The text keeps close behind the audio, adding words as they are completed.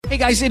Hey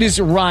guys, it is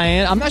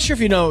Ryan. I'm not sure if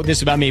you know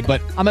this about me, but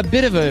I'm a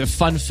bit of a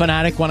fun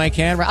fanatic when I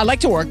can. I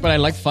like to work, but I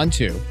like fun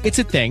too. It's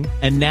a thing.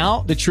 And now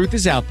the truth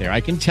is out there.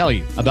 I can tell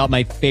you about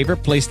my favorite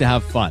place to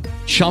have fun.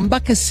 Chumba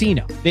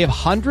Casino. They have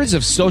hundreds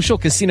of social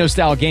casino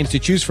style games to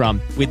choose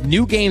from with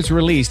new games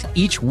released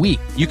each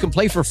week. You can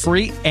play for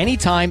free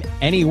anytime,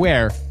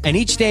 anywhere. And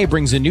each day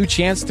brings a new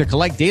chance to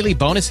collect daily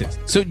bonuses.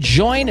 So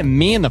join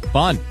me in the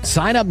fun.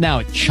 Sign up now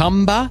at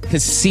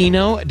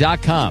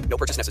ChumbaCasino.com. No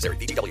purchase necessary.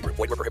 VGW Group.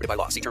 Void where prohibited by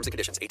law. See terms and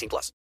conditions.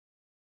 18+.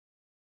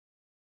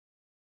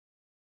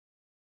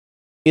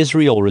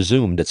 Israel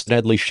resumed its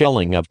deadly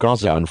shelling of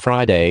Gaza on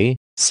Friday,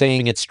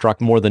 saying it struck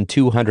more than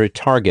 200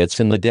 targets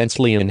in the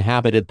densely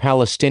inhabited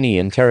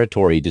Palestinian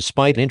territory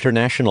despite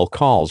international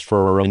calls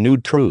for a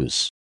renewed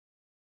truce.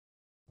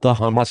 The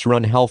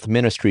Hamas-run health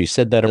ministry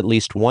said that at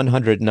least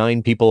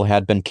 109 people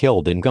had been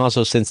killed in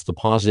Gaza since the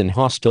pause in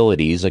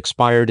hostilities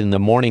expired in the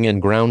morning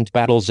and ground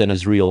battles and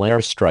Israel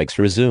airstrikes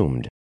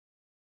resumed.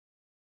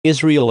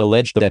 Israel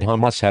alleged that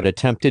Hamas had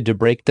attempted to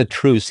break the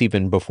truce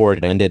even before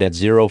it ended at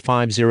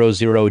 0500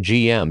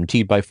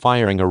 GMT by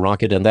firing a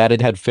rocket and that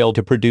it had failed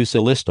to produce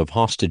a list of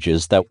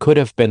hostages that could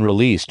have been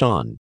released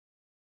on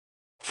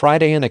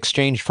Friday in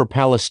exchange for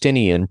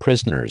Palestinian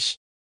prisoners.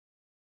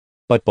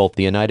 But both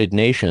the United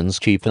Nations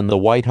chief and the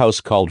White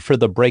House called for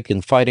the break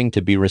in fighting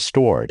to be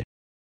restored.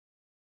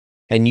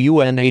 And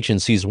UN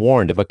agencies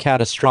warned of a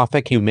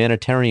catastrophic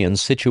humanitarian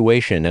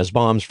situation as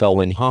bombs fell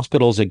and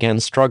hospitals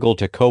again struggled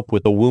to cope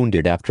with the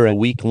wounded after a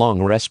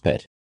week-long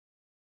respite.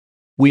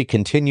 We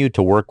continue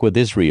to work with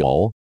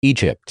Israel,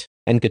 Egypt,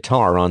 and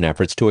Qatar on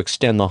efforts to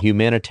extend the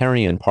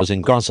humanitarian pause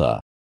in Gaza.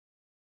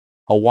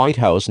 A White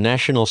House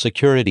National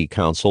Security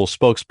Council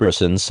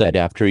spokesperson said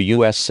after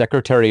U.S.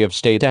 Secretary of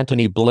State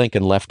Antony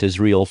Blinken left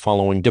Israel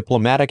following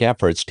diplomatic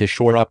efforts to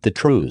shore up the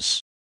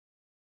truce.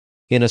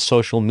 In a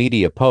social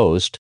media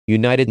post,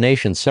 United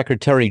Nations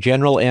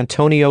Secretary-General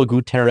Antonio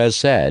Guterres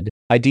said,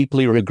 "I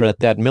deeply regret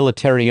that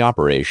military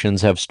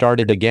operations have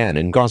started again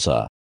in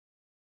Gaza.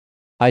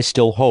 I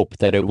still hope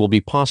that it will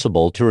be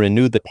possible to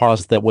renew the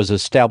pause that was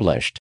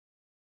established."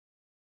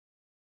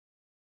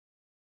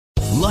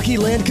 Lucky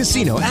Land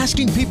Casino,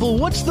 asking people,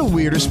 what's the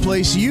weirdest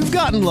place you've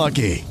gotten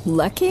lucky?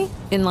 Lucky?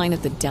 In line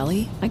at the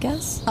deli, I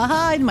guess?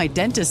 Aha, in my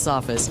dentist's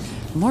office.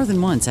 More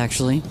than once,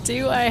 actually.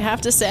 Do I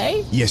have to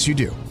say? Yes, you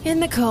do. In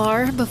the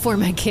car before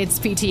my kids'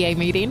 PTA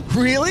meeting.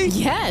 Really?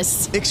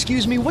 Yes.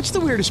 Excuse me, what's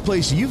the weirdest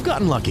place you've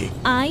gotten lucky?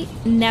 I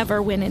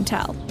never win and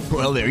tell.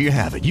 Well, there you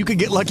have it. You can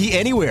get lucky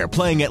anywhere,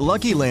 playing at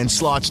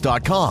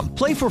LuckyLandSlots.com.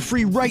 Play for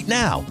free right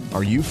now.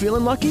 Are you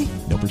feeling lucky?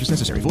 No purchase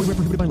necessary. Void where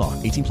prohibited by law.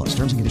 18+.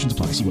 Terms and conditions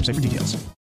apply. See website for details.